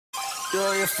Do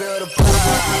you feel the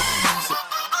vibes?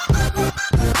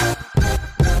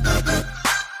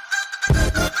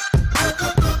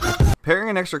 Pairing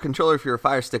an extra controller for your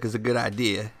Fire Stick is a good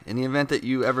idea. In the event that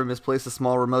you ever misplace a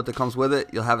small remote that comes with it,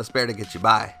 you'll have a spare to get you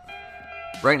by.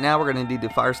 Right now we're going to need the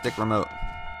Fire Stick remote.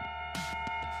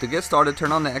 To get started,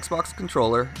 turn on the Xbox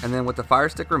controller, and then with the Fire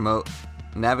Stick remote,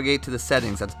 navigate to the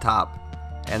settings at the top,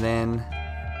 and then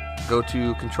go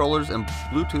to controllers and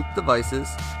Bluetooth devices,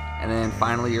 and then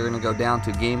finally you're going to go down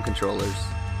to game controllers.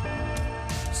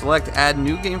 Select add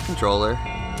new game controller.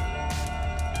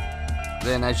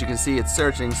 Then as you can see, it's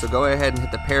searching, so go ahead and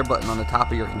hit the pair button on the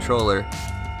top of your controller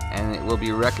and it will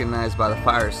be recognized by the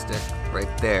Fire Stick right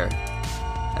there.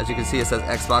 As you can see, it says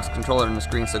Xbox controller on the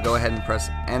screen, so go ahead and press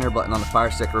enter button on the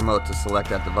Fire Stick remote to select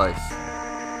that device.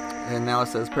 And now it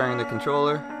says pairing the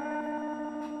controller,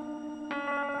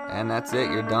 and that's it,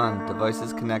 you're done. Device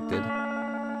is connected.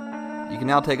 You can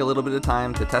now take a little bit of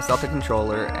time to test out the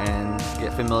controller and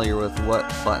get familiar with what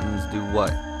buttons do what.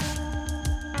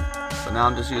 So now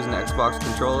I'm just using the Xbox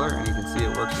controller, and you can see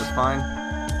it works just fine.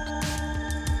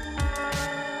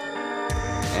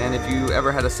 And if you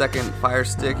ever had a second Fire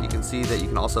Stick, you can see that you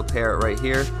can also pair it right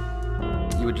here.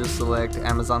 You would just select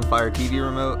Amazon Fire TV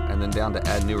remote and then down to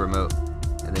add new remote,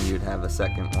 and then you'd have a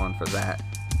second one for that.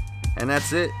 And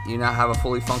that's it. You now have a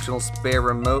fully functional spare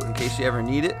remote in case you ever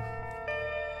need it.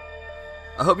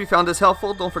 I hope you found this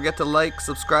helpful. Don't forget to like,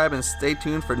 subscribe, and stay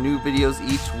tuned for new videos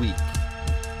each week.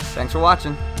 Thanks for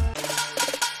watching.